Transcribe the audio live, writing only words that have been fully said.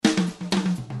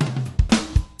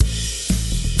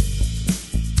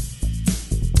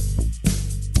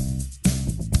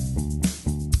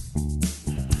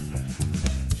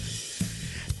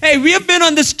Hey, we have been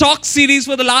on this talk series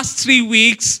for the last 3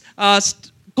 weeks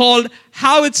called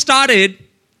How It Started.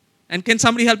 And can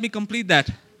somebody help me complete that?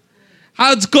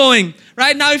 How it's going.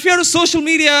 Right now, if you're a social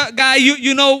media guy,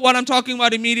 you know what I'm talking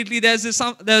about immediately. There's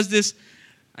this,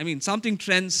 something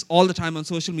trends all the time on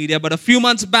social media. But a few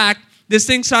months back, this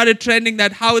thing started trending,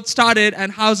 that how it started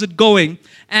and how's it going.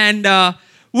 And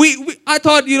I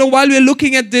thought, while we're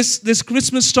looking at this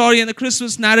Christmas story and the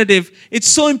Christmas narrative, it's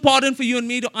so important for you and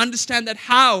me to understand that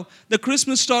how the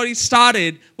Christmas story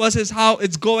started versus how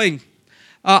it's going.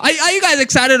 Are you guys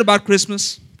excited about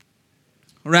Christmas?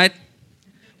 All right?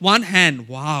 One hand.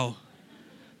 Wow.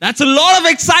 That's a lot of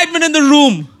excitement in the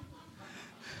room.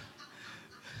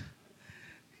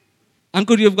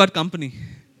 Uncle, you've got company.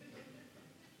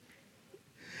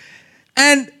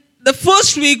 And the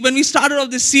first week when we started off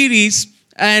this series,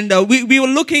 and we were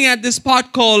looking at this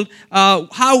part called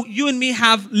how you and me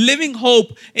have living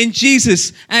hope in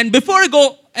Jesus. And before I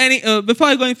go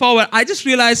any forward, I just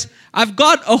realized I've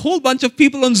got a whole bunch of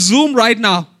people on Zoom right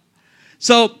now.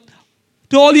 So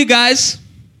to all you guys,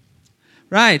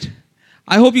 right,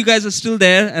 I hope you guys are still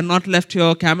there and not left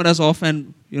your cameras off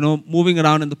and moving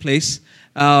around in the place.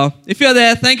 If you're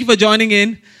there, thank you for joining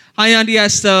in. Hi, Auntie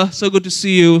Esther. So good to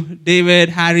see you. David,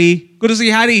 Harry. Good to see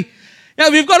Harry. Yeah,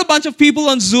 we've got a bunch of people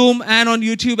on Zoom and on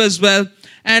YouTube as well.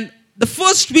 And the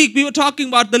first week, we were talking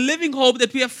about the living hope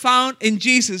that we have found in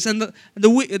Jesus. And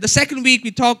the second week,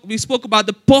 we spoke about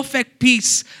the perfect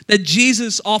peace that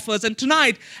Jesus offers. And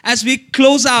tonight, as we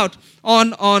close out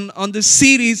on this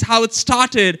series, how it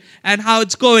started and how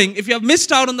it's going, if you have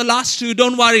missed out on the last two,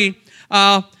 don't worry.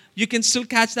 You can still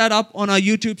catch that up on our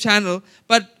YouTube channel.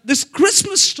 But this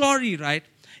Christmas story, right?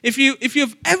 If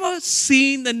you've ever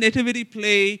seen the Nativity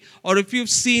play, or if you've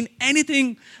seen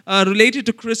anything related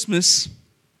to Christmas,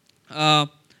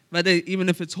 even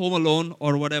if it's Home Alone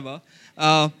or whatever,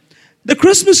 the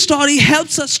Christmas story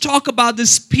helps us talk about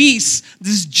this peace,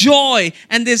 this joy,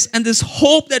 and this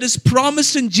hope that is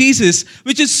promised in Jesus,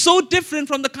 which is so different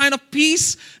from the kind of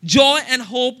peace, joy, and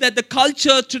hope that the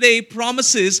culture today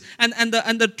promises, and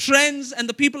the trends and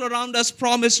the people around us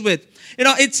promise with.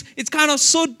 It's kind of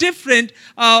so different,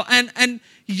 and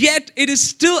yet it is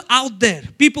still out there.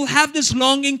 People have this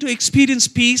longing to experience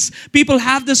peace. People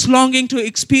have this longing to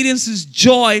experience this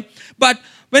joy, but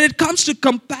when it comes to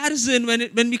comparison,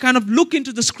 when we kind of look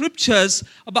into the scriptures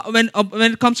about when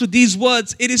it comes to these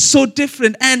words, it is so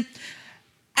different. And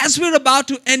as we're about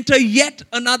to enter yet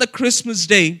another Christmas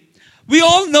day, we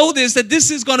all know that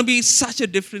this is going to be such a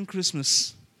different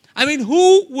Christmas. I mean,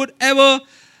 who would ever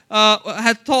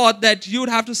have thought that you would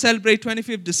have to celebrate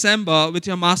 25th December with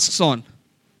your masks on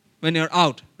when you're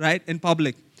out, right, in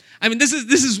public? I mean, this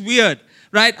is weird.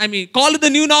 Right? I mean, call it the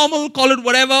new normal, call it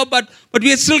whatever, but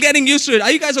we are still getting used to it.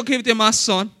 Are you guys okay with your masks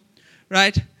on?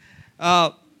 Right?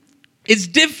 It's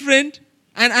different,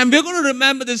 and we're going to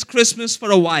remember this Christmas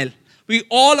for a while. We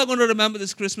all are going to remember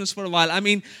this Christmas for a while. I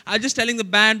mean, I was just telling the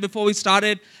band before we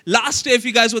started, last year, if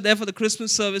you guys were there for the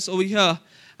Christmas service over here,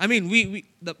 I mean,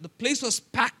 the place was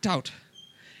packed out.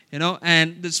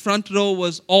 And this front row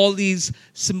was all these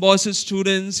Symbiosis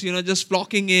students, just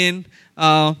flocking in,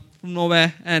 from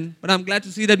nowhere, but I'm glad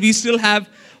to see that we still have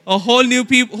a whole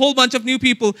bunch of new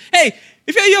people. Hey,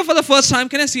 if you're here for the first time,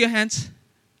 can I see your hands?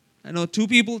 I know 2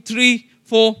 people, 3,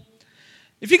 4.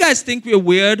 If you guys think we're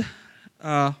weird,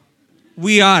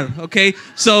 we are. Okay,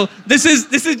 so this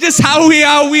is just how we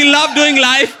are. We love doing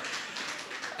life.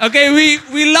 Okay,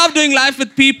 we love doing life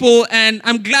with people, and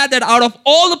I'm glad that out of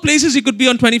all the places you could be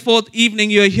on 24th evening,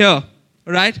 you're here.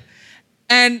 Right?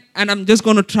 And I'm just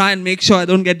going to try and make sure I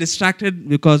don't get distracted,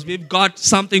 because we've got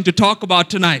something to talk about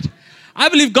tonight. I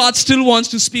believe God still wants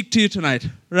to speak to you tonight,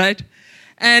 right?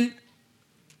 And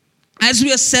as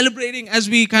we are celebrating, as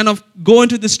we kind of go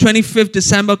into this 25th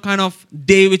December kind of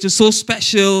day, which is so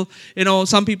special,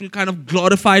 some people kind of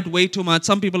glorify it way too much.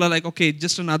 Some people are like, okay,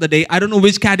 just another day. I don't know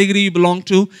which category you belong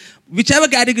to. Whichever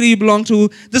category you belong to,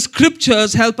 the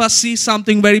scriptures help us see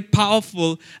something very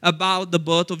powerful about the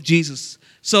birth of Jesus.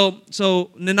 So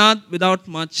Ninad, without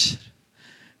much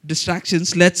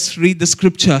distractions, let's read the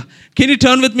scripture. Can you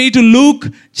turn with me to Luke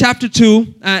chapter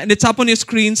 2? And it's up on your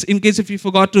screens in case if you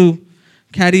forgot to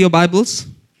carry your Bibles.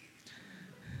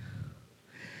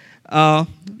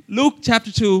 Luke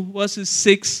chapter 2, verses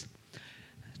 6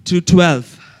 to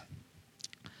 12.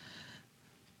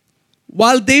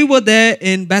 While they were there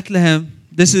in Bethlehem,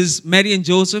 this is Mary and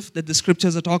Joseph that the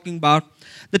scriptures are talking about,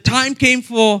 the time came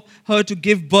for her to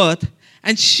give birth.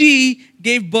 And she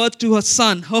gave birth to her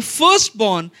son, her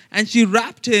firstborn, and she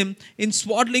wrapped him in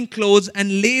swaddling clothes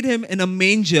and laid him in a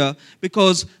manger,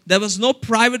 because there was no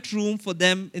private room for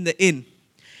them in the inn.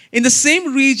 In the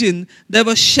same region, there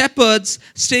were shepherds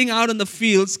staying out in the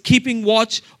fields, keeping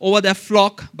watch over their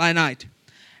flock by night.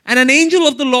 And an angel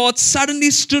of the Lord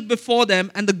suddenly stood before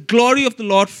them, and the glory of the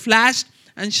Lord flashed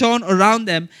and shone around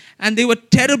them, and they were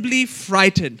terribly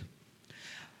frightened.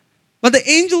 But the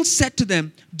angel said to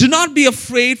them, "Do not be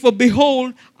afraid, for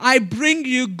behold, I bring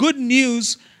you good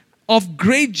news of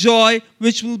great joy,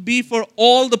 which will be for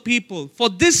all the people. For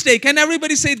this day," can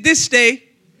everybody say this day?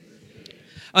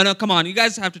 Oh no, come on, you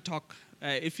guys have to talk.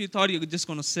 If you thought you were just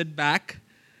going to sit back,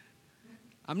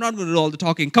 I'm not going to do all the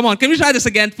talking. Come on, can we try this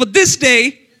again? For this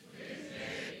day,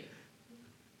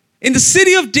 in the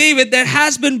city of David, there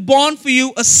has been born for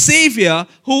you a Savior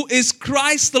who is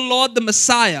Christ the Lord, the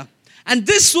Messiah. And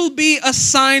this will be a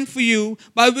sign for you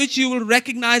by which you will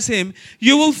recognize him.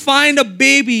 You will find a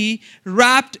baby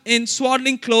wrapped in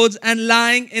swaddling clothes and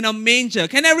lying in a manger.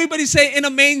 Can everybody say in a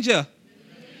manger?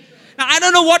 Now, I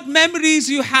don't know what memories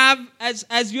you have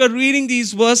as you are reading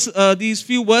these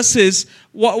few verses.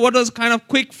 What was kind of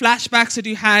quick flashbacks that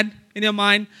you had in your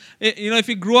mind? You know, if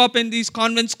you grew up in these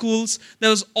convent schools, there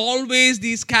was always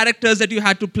these characters that you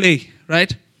had to play,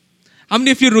 right? How many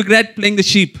of you regret playing the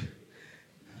sheep?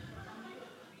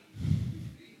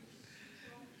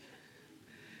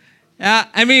 Yeah,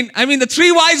 I mean the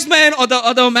three wise men or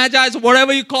the magi's or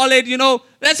whatever you call it, you know,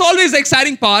 that's always the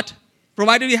exciting part,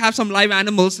 provided you have some live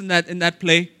animals in that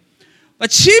play.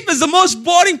 But sheep is the most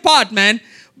boring part, man.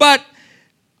 But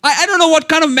I don't know what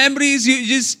kind of memories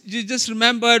you just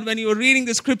remembered when you were reading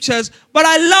the scriptures. But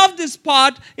I love this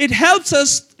part. It helps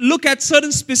us look at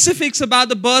certain specifics about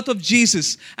the birth of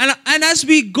Jesus. And as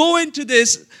we go into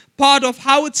this part of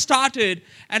how it started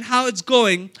and how it's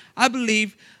going, I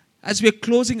believe as we're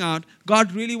closing out,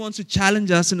 God really wants to challenge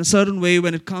us in a certain way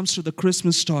when it comes to the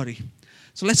Christmas story.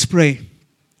 So let's pray.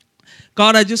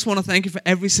 God, I just want to thank you for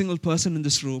every single person in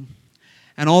this room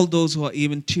and all those who are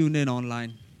even tuned in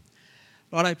online.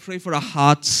 Lord, I pray for our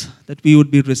hearts that we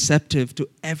would be receptive to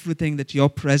everything that your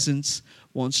presence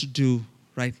wants to do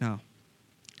right now.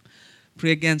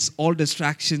 Pray against all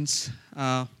distractions.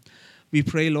 We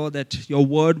pray, Lord, that your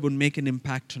word would make an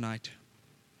impact tonight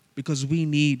because we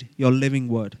need your living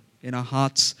word in our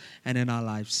hearts and in our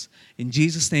lives. In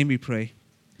Jesus' name we pray.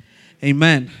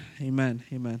 Amen. Amen.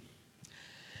 Amen.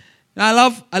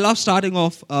 Now I love starting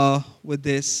off with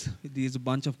these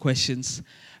bunch of questions.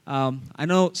 I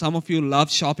know some of you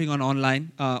love shopping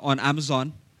online, on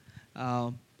Amazon.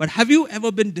 But have you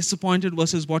ever been disappointed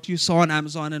versus what you saw on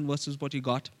Amazon and versus what you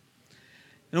got?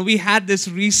 You know, we had this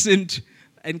recent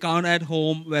encounter at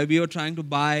home where we were trying to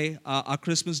buy our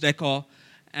Christmas decor.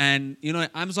 And, you know,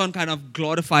 Amazon kind of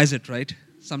glorifies it, right?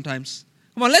 Sometimes.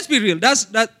 Come on, let's be real.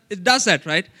 It does that,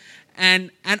 right?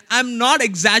 And I'm not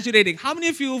exaggerating. How many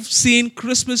of you have seen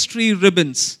Christmas tree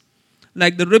ribbons?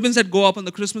 Like the ribbons that go up on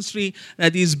the Christmas tree,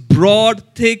 that these broad,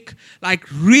 thick, like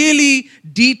really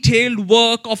detailed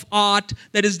work of art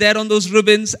that is there on those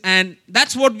ribbons. And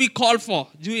that's what we call for.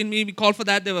 You and me, we call for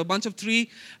that. There were a bunch of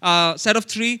set of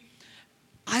three.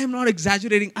 I am not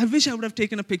exaggerating. I wish I would have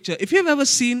taken a picture. If you have ever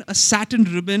seen a satin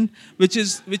ribbon, which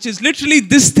is literally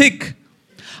this thick,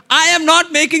 I am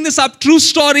not making this up. True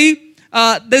story.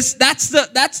 That's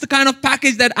the kind of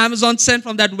package that Amazon sent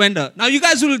from that vendor. Now you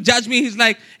guys will judge me. He's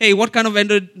like, "Hey, what kind of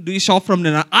vendor do you shop from?"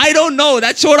 I don't know.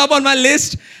 That showed up on my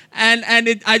list, and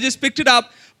I just picked it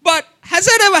up. But has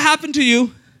that ever happened to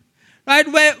you? Right,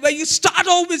 where you start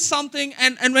off with something,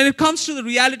 and when it comes to the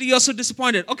reality, you're so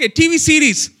disappointed. Okay, TV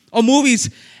series or movies.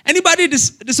 Anybody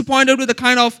disappointed with the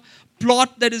kind of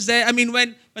plot that is there? I mean,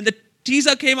 when the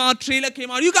teaser came out, trailer came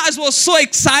out, you guys were so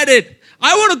excited.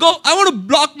 I want to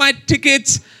block my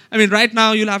tickets. I mean, right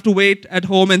now you'll have to wait at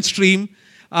home and stream.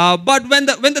 But when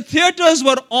the theaters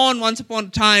were on once upon a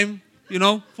time, you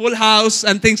know, Full House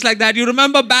and things like that. You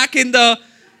remember back in the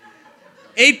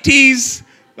 80s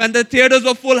when the theaters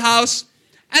were Full House.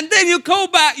 And then you go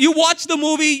back, you watch the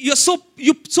movie, you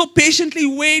so patiently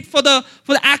wait for the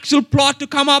actual plot to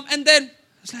come up, and then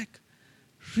it's like,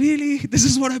 really? This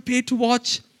is what I paid to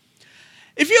watch?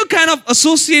 If you kind of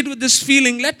associate with this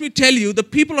feeling, let me tell you, the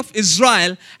people of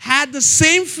Israel had the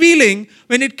same feeling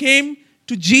when it came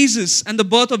to Jesus and the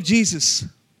birth of Jesus.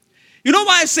 You know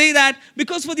why I say that?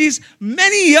 Because for these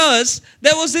many years,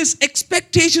 there was this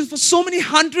expectation for so many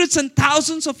hundreds and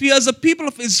thousands of years. The people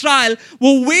of Israel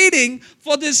were waiting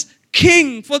for this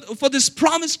king, for this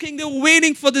promised king. They were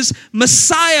waiting for this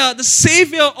Messiah, the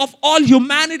Savior of all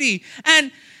humanity.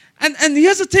 And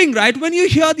here's the thing, right? When you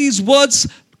hear these words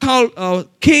called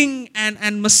king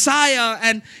and Messiah,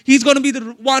 and he's going to be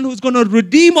the one who's going to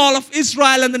redeem all of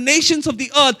Israel and the nations of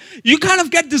the earth, you kind of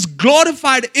get this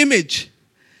glorified image.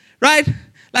 Right?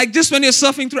 Like just when you're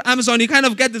surfing through Amazon, you kind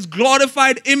of get this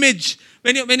glorified image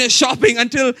when you're shopping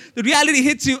until the reality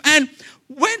hits you. And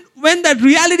when that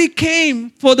reality came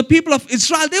for the people of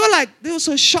Israel, they were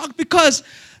so shocked because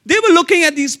they were looking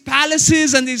at these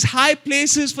palaces and these high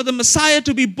places for the Messiah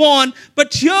to be born.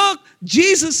 But here,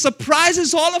 Jesus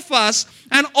surprises all of us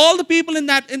and all the people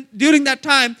during that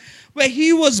time, where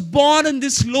he was born in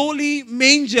this lowly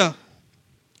manger.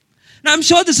 Now, I'm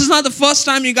sure this is not the first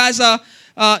time you guys are,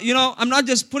 I'm not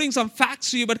just putting some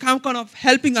facts to you, but I'm kind of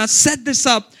helping us set this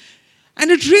up. And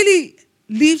it really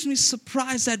leaves me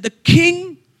surprised that the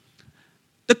King,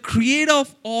 the creator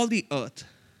of all the earth,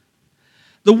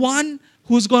 the one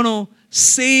who's going to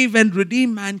save and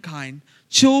redeem mankind,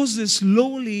 chose this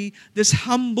lowly, this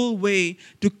humble way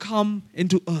to come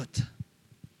into earth.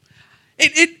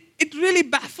 It really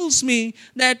baffles me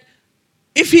that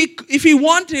if he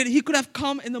wanted, he could have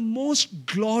come in the most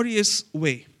glorious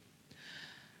way.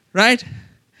 Right?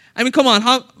 I mean, come on,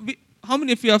 how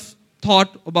many of you have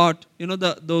thought about,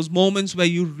 those moments where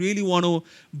you really want to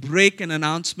break an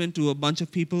announcement to a bunch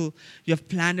of people? You have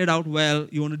planned it out well.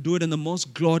 You want to do it in the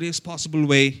most glorious possible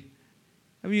way.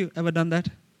 Have you ever done that?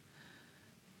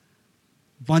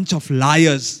 Bunch of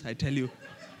liars, I tell you.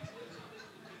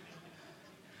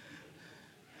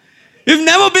 You've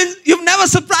never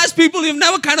surprised people. You've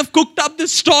never kind of cooked up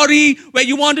this story where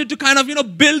you wanted to kind of,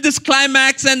 build this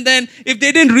climax, and then if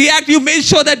they didn't react, you made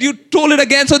sure that you told it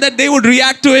again so that they would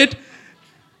react to it.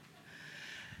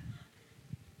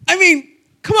 I mean,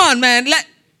 come on, man.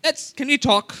 Can we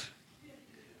talk?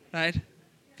 Right?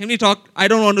 Can we talk? I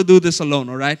don't want to do this alone,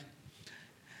 all right?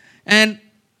 And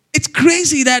it's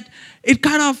crazy that it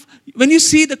kind of, when you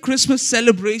see the Christmas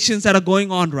celebrations that are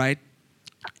going on, right?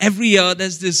 Every year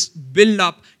there's this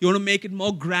build-up. You want to make it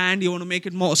more grand. You want to make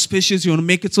it more auspicious. You want to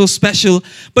make it so special.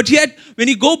 But yet, when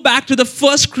you go back to the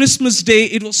first Christmas day,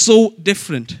 it was so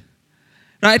different.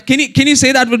 Right? Can you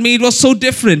say that with me? It was so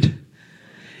different.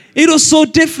 It was so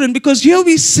different because here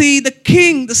we see the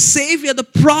King, the Savior, the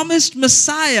promised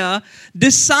Messiah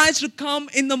decides to come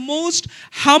in the most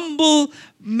humble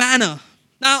manner.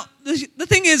 Now, the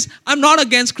thing is, I'm not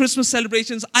against Christmas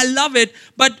celebrations. I love it.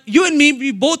 But you and me,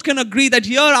 we both can agree that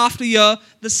year after year,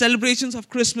 the celebrations of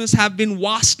Christmas have been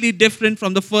vastly different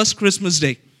from the first Christmas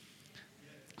day.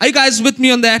 Are you guys with me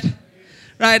on that?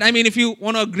 Right? I mean, if you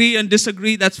want to agree and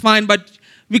disagree, that's fine. But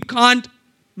we can't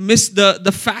miss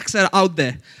the facts that are out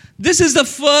there. This is the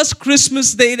first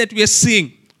Christmas day that we are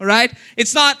seeing. All right?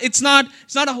 It's not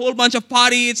a whole bunch of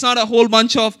party. It's not a whole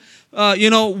bunch of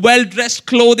well-dressed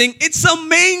clothing. It's a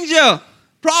manger.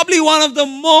 Probably one of the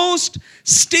most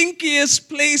stinkiest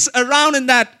place around in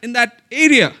that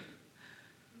area.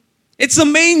 It's a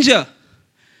manger.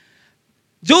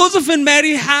 Joseph and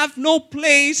Mary have no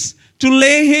place to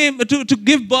lay him, to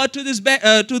give birth to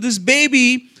this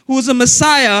baby who is a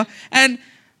Messiah. And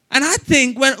I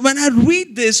think when I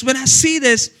read this, when I see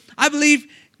this, I believe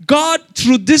God,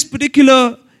 through this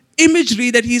particular imagery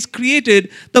that he's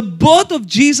created, the birth of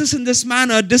Jesus in this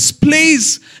manner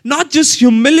displays not just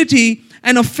humility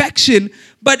and affection,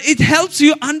 but it helps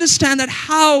you understand that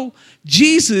how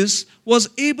Jesus was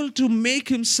able to make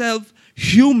himself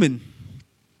human.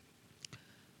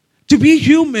 To be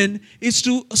human is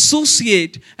to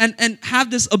associate and have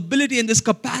this ability and this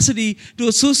capacity to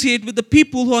associate with the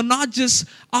people who are not just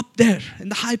up there in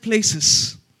the high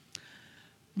places.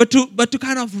 But to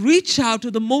kind of reach out to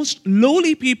the most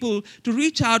lowly people, to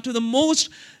reach out to the most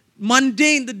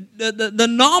mundane, the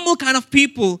normal kind of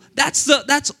people. That's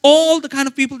all the kind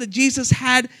of people that Jesus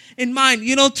had in mind.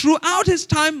 Throughout his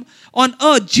time on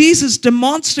earth, Jesus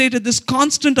demonstrated this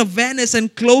constant awareness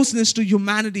and closeness to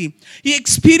humanity. He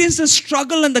experienced the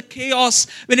struggle and the chaos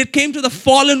when it came to the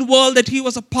fallen world that he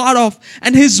was a part of,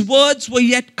 and his words were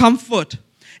yet comfort.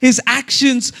 His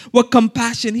actions were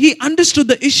compassion. He understood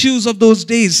the issues of those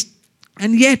days.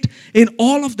 And yet, in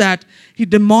all of that, he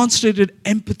demonstrated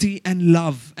empathy and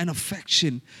love and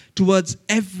affection towards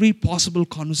every possible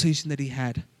conversation that he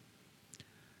had.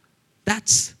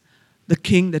 That's the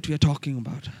King that we are talking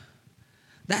about.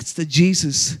 That's the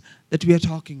Jesus that we are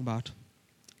talking about.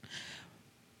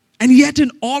 And yet in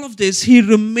all of this, he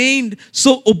remained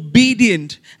so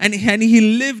obedient and he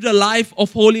lived a life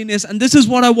of holiness. And this is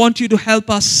what I want you to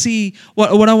help us see.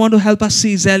 What I want to help us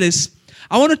see, Zealous.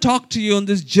 I want to talk to you on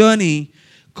this journey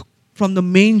from the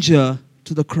manger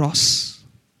to the cross.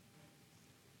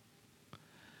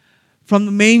 From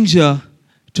the manger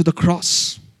to the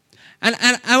cross. And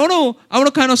I want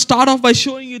to kind of start off by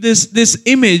showing you this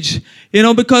image,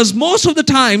 because most of the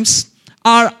times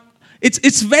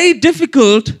it's very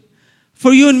difficult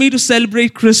for you and me to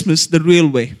celebrate Christmas the real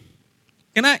way.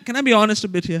 Can I be honest a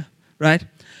bit here, right?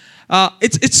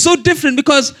 It's so different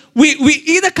because we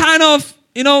either kind of,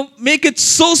 make it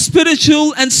so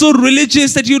spiritual and so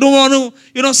religious that you don't want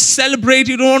to, celebrate,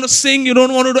 you don't want to sing, you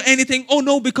don't want to do anything. Oh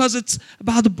no, because it's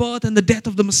about the birth and the death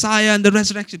of the Messiah and the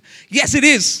resurrection. Yes, it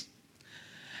is.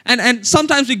 And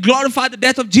sometimes we glorify the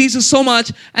death of Jesus so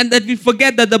much and that we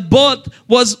forget that the birth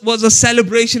was a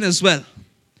celebration as well.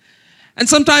 And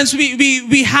sometimes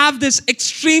we have this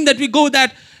extreme that we go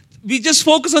that we just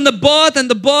focus on the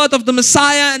birth of the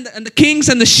Messiah and the kings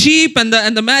and the sheep and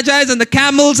the Magi's and the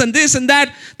camels and this and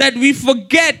that we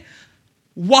forget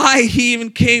why he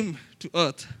even came to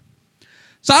earth.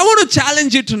 So I want to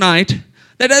challenge you tonight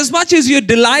that as much as you're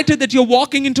delighted that you're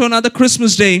walking into another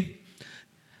Christmas day,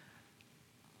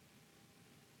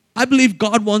 I believe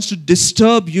God wants to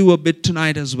disturb you a bit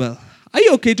tonight as well. Are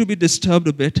you okay to be disturbed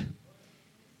a bit?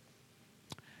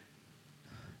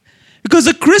 Because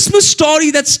the Christmas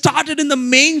story that started in the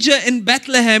manger in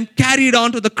Bethlehem carried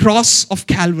on to the cross of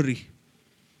Calvary.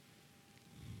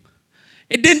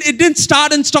 It didn't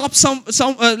start and stop some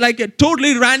like a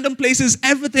totally random places.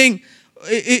 Everything,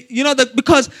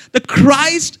 because the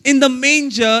Christ in the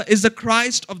manger is the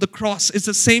Christ of the cross. It's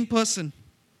the same person.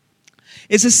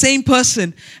 It's the same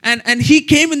person. And he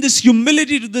came in this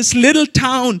humility to this little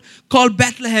town called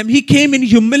Bethlehem. He came in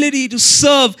humility to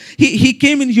serve. He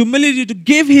came in humility to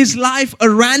give his life a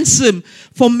ransom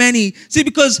for many. See,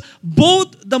 because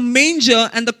both the manger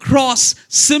and the cross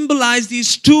symbolize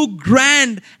these two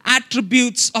grand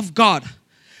attributes of God.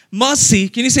 Mercy,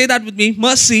 can you say that with me?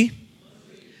 Mercy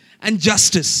and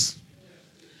justice.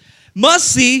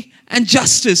 Mercy and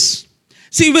justice.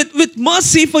 See, with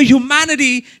mercy for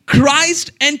humanity,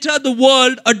 Christ entered the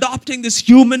world adopting this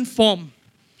human form.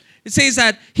 It says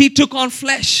that he took on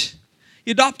flesh.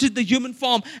 He adopted the human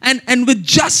form. And with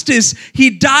justice, he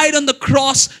died on the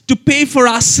cross to pay for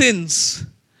our sins.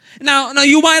 Now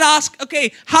you might ask,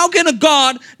 okay, how can a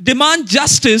God demand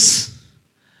justice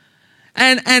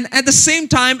and at the same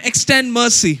time extend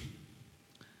mercy?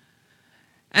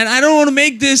 And I don't want to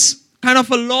make this kind of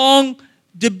a long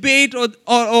debate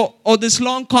or this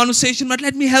long conversation, but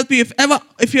let me help you.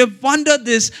 If you have wondered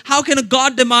this, how can a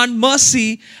God demand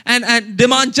mercy and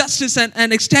demand justice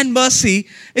and extend mercy?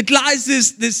 It lies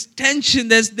this tension.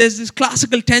 There's this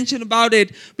classical tension about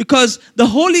it because the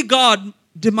holy God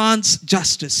demands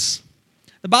justice.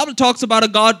 The Bible talks about a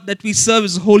God that we serve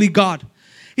as a holy God.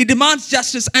 He demands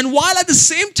justice, and while at the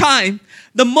same time,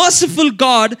 the merciful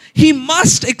God, he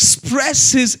must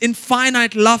express his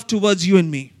infinite love towards you and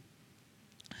me.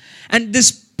 And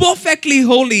this perfectly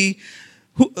holy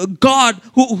God,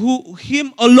 who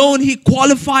him alone, he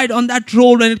qualified on that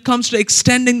role when it comes to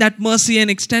extending that mercy and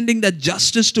extending that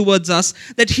justice towards us,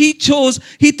 that he chose,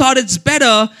 he thought it's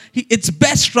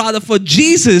best rather for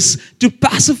Jesus to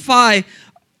pacify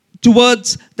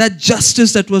towards that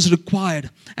justice that was required.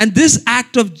 And this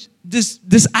act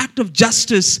of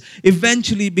justice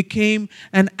eventually became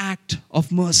an act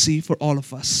of mercy for all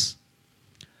of us.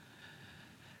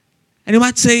 And you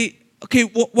might say, okay,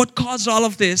 what caused all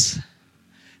of this?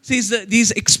 See, these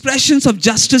expressions of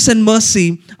justice and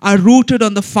mercy are rooted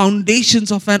on the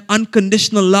foundations of an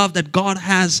unconditional love that God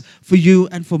has for you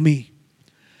and for me.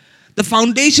 The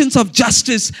foundations of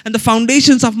justice and the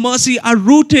foundations of mercy are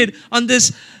rooted on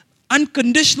this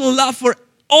unconditional love for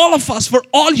all of us, for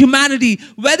all humanity.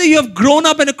 Whether you have grown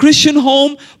up in a Christian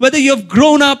home, whether you have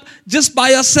grown up just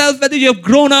by yourself, whether you have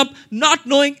grown up not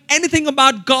knowing anything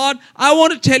about God, I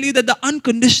want to tell you that the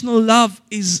unconditional love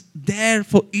is there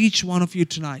for each one of you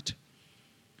tonight.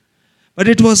 But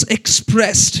it was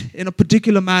expressed in a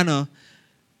particular manner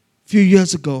a few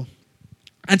years ago.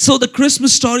 And so the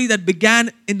Christmas story that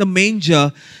began in the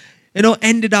manger,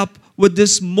 ended up with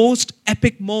this most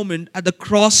epic moment at the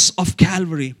cross of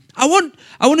Calvary. I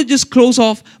want to just close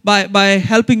off by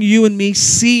helping you and me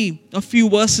see a few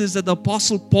verses that the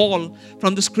Apostle Paul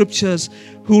from the Scriptures,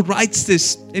 who writes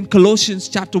this in Colossians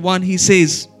chapter 1, he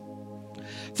says,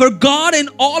 "For God in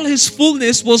all his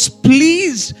fullness was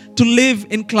pleased to live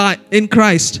in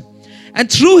Christ.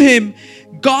 And through him,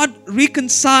 God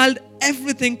reconciled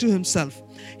everything to himself.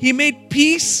 He made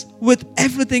peace with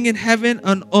everything in heaven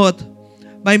and earth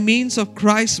by means of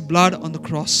Christ's blood on the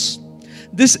cross.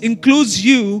 This includes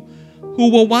you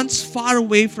who were once far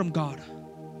away from God.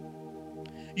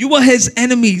 You were his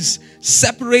enemies,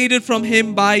 separated from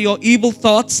him by your evil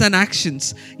thoughts and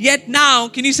actions. Yet now,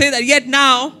 can you say that? Yet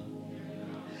now,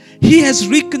 he has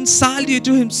reconciled you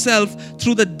to himself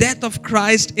through the death of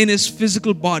Christ in his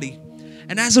physical body.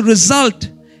 And as a result,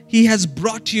 he has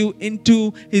brought you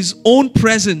into his own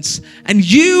presence. And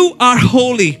you are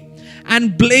holy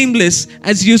and blameless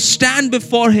as you stand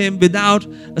before him without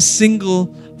a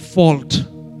single fault."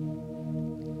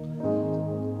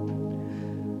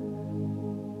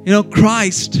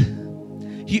 Christ,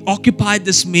 He occupied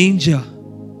this manger.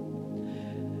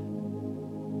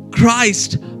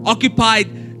 Christ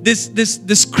occupied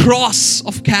this cross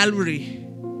of Calvary.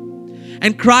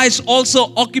 And Christ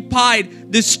also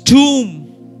occupied this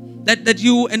tomb that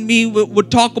you and me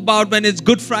would talk about when it's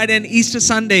Good Friday and Easter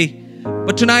Sunday.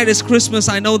 But tonight is Christmas,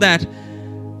 I know that.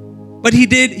 But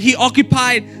He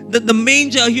occupied the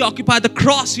manger, He occupied the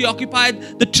cross, He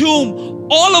occupied the tomb.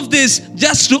 All of this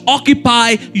just to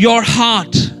occupy your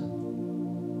heart.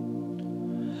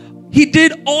 He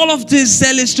did all of this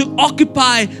zealous to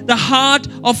occupy the heart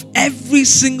of every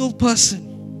single person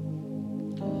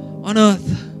on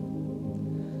earth.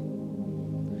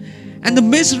 And the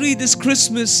misery this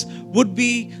Christmas would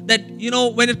be that,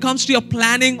 when it comes to your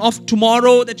planning of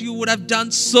tomorrow, that you would have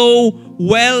done so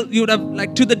well. You would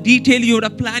have, to the detail, you would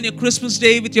have planned your Christmas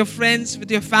day with your friends, with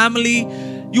your family.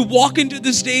 You walk into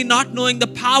this day not knowing the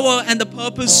power and the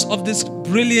purpose of this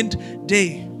brilliant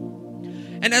day.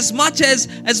 And as much as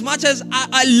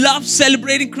I love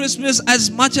celebrating Christmas,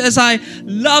 as much as I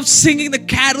love singing the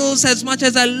carols, as much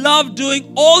as I love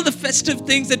doing all the festive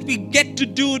things that we get to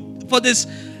do for this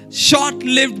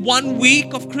short-lived 1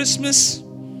 week of Christmas,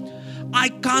 I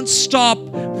can't stop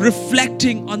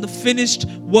reflecting on the finished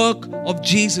work of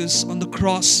Jesus on the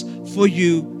cross for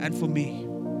you and for me.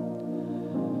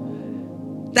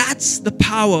 That's the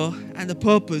power and the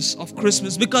purpose of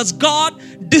Christmas, because God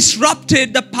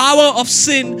disrupted the power of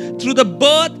sin through the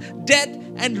birth, death,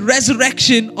 and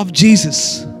resurrection of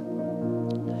Jesus.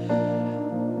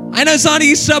 I know it's not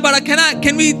Easter, but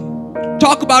can we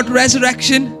talk about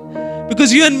resurrection?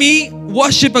 Because you and me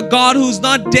worship a God who's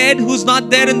not dead, who's not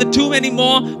there in the tomb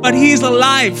anymore, but He's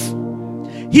alive.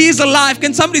 He's alive.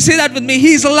 Can somebody say that with me?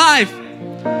 He's alive.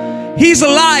 He's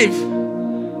alive.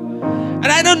 And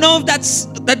I don't know if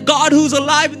that God who's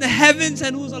alive in the heavens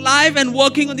and who's alive and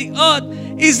working on the earth,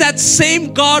 is that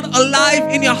same God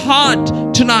alive in your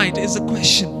heart tonight is the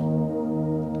question.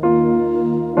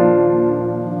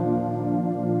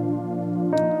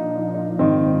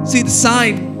 See, the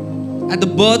sign at the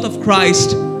birth of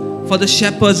Christ for the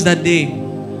shepherds that day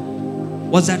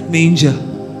was that manger.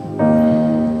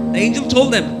 The angel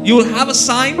told them, you will have a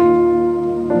sign.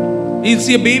 You'll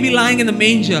see a baby lying in the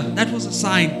manger. That was a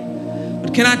sign.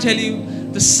 But can I tell you,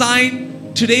 the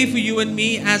sign today for you and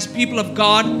me as people of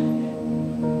God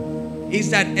is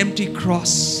that empty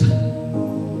cross.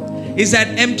 Is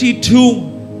that empty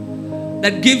tomb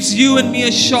that gives you and me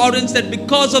assurance that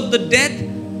because of the death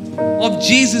of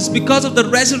Jesus, because of the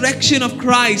resurrection of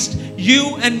Christ,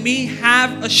 you and me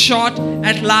have a shot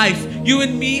at life. You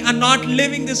and me are not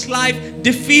living this life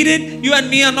defeated. You and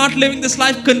me are not living this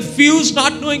life confused,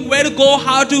 not knowing where to go,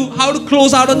 how to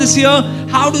close out on this year,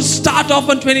 how to start off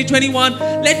on 2021.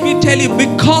 Let me tell you,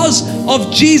 because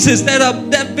of Jesus, there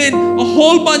have been a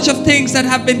whole bunch of things that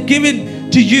have been given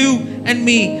to you and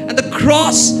me. And the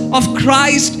cross of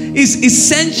Christ is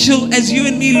essential as you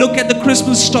and me look at the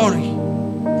Christmas story.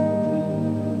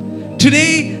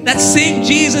 Today, that same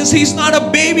Jesus, He's not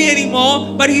a baby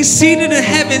anymore, but He's seated in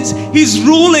heavens. He's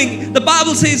ruling. The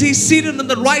Bible says He's seated on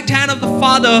the right hand of the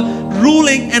Father,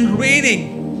 ruling and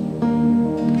reigning.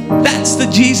 That's the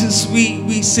Jesus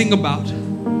we sing about.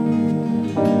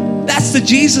 That's the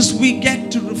Jesus we get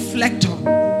to reflect on.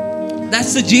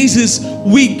 That's the Jesus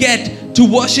we get to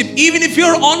worship. Even if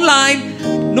you're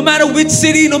online, no matter which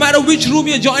city, no matter which room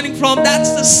you're joining from,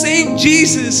 that's the same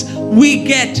Jesus we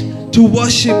get to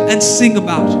worship and sing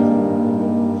about.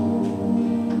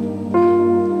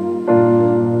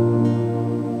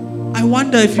 I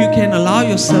wonder if you can allow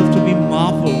yourself to be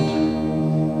marveled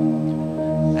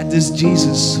at this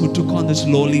Jesus who took on this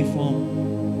lowly form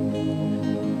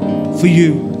for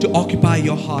you to occupy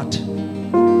your heart.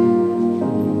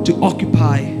 To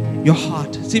occupy your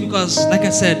heart. See, because like I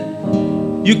said,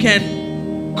 you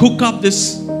can cook up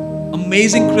this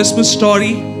amazing Christmas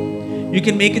story. You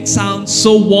can make it sound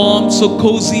so warm, so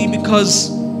cozy, because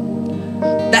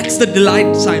that's the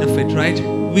delight side of it, right?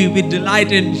 We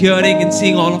delight in hearing and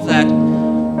seeing all of that.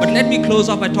 But let me close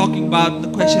off by talking about the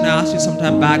question I asked you some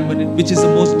time back, which is the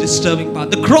most disturbing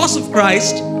part. The cross of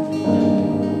Christ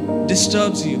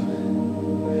disturbs you.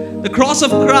 The cross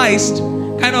of Christ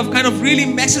kind of really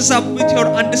messes up with your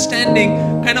understanding,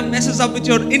 kind of messes up with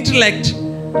your intellect.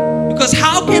 Because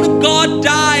how can God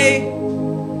die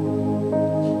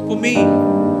for me,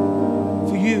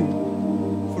 for you,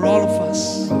 for all of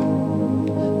us?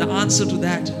 The answer to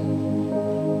that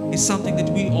is something that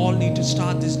we all need to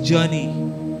start this journey,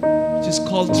 which is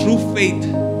called through faith.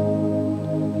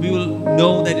 We will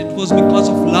know that it was because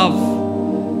of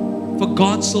love. For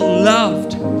God so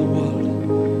loved the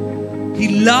world.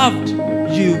 He loved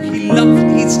you.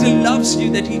 He still loves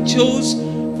you, that He chose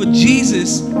for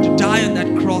Jesus to die on that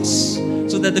cross,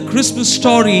 so that the Christmas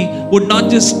story would not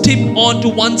just tip on to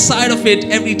one side of it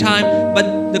every time,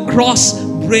 but the cross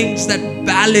brings that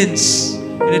balance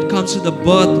when it comes to the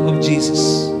birth of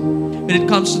Jesus, when it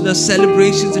comes to the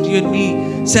celebrations that you and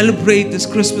me celebrate this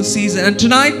Christmas season. And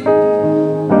tonight,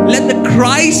 let the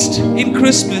Christ in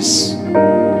Christmas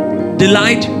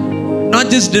not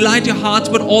just delight your hearts,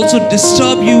 but also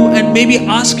disturb you and maybe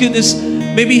ask you this,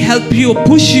 maybe help you or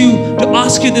push you to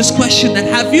ask you this question: that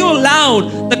have you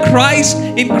allowed the Christ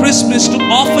in Christmas to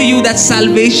offer you that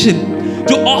salvation,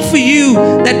 to offer you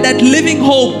that living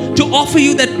hope, to offer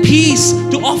you that peace,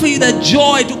 to offer you that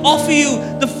joy, to offer you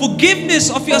the forgiveness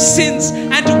of your sins,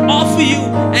 and to offer you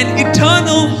an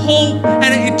eternal hope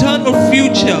and an eternal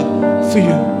future for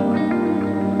you?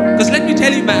 Because let me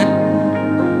tell you, man,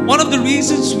 one of the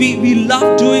reasons we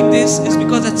love doing this is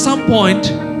because at some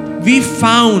point we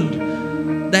found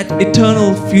that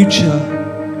eternal future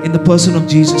in the person of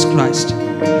Jesus Christ.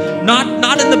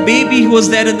 Not in the baby who was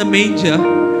there in the manger,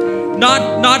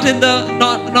 not in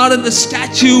the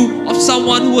statue of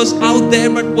someone who was out there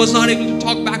but was not able to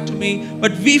talk back to me,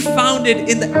 but we found it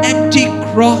in the empty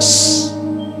cross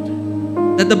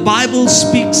that the Bible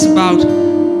speaks about,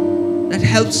 that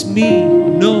helps me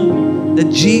know that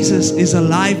Jesus is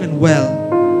alive and well,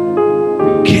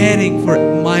 caring for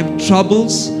my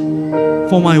troubles,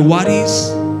 for my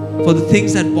worries, for the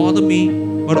things that bother me,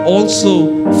 but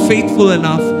also faithful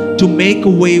enough to make a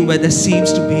way where there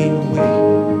seems to be no way.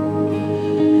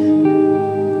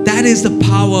 That is the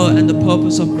power and the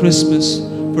purpose of Christmas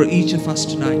for each of us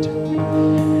tonight.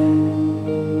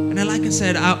 And like I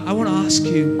said, I want to ask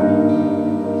you,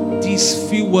 these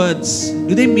few words,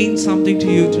 do they mean something to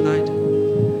you tonight?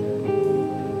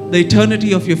 The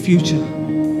eternity of your future,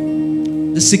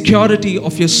 the security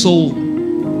of your soul,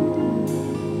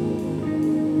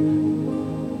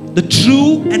 the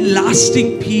true and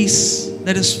lasting peace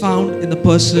that is found in the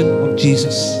person of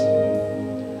Jesus,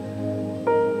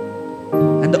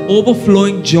 and the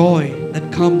overflowing joy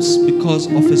that comes because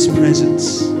of His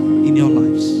presence in your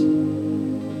lives.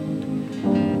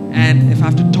 And if I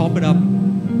have to top it up,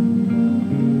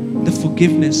 the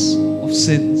forgiveness of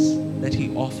sins that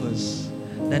He offers,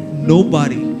 that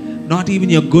nobody, not even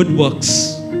your good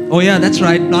works, oh yeah, that's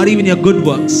right, not even your good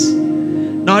works,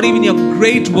 not even your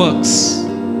great works,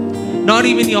 not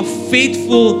even your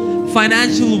faithful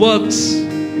financial works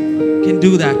can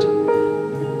do that.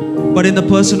 But in the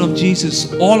person of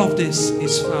Jesus, all of this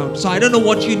is found. So I don't know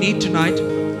what you need tonight.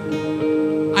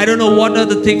 I don't know what are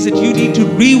the things that you need to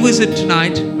revisit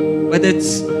tonight, whether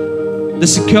it's the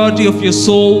security of your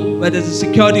soul, whether it's the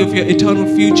security of your eternal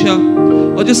future,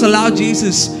 or just allow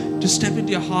Jesus to step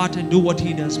into your heart and do what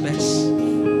He does best.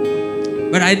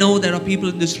 But I know there are people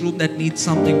in this room that need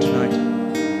something tonight.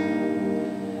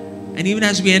 And even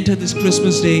as we enter this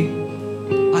Christmas day,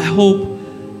 I hope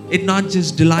it not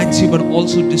just delights you, but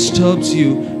also disturbs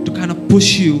you to kind of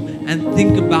push you and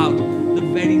think about the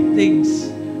very things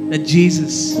that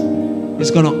Jesus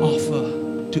is going to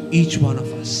offer to each one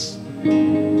of us.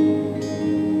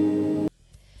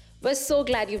 We're so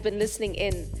glad you've been listening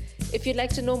in. If you'd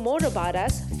like to know more about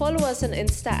us, follow us on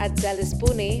Insta at Zealous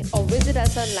Pune or visit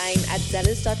us online at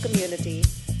zealous.community.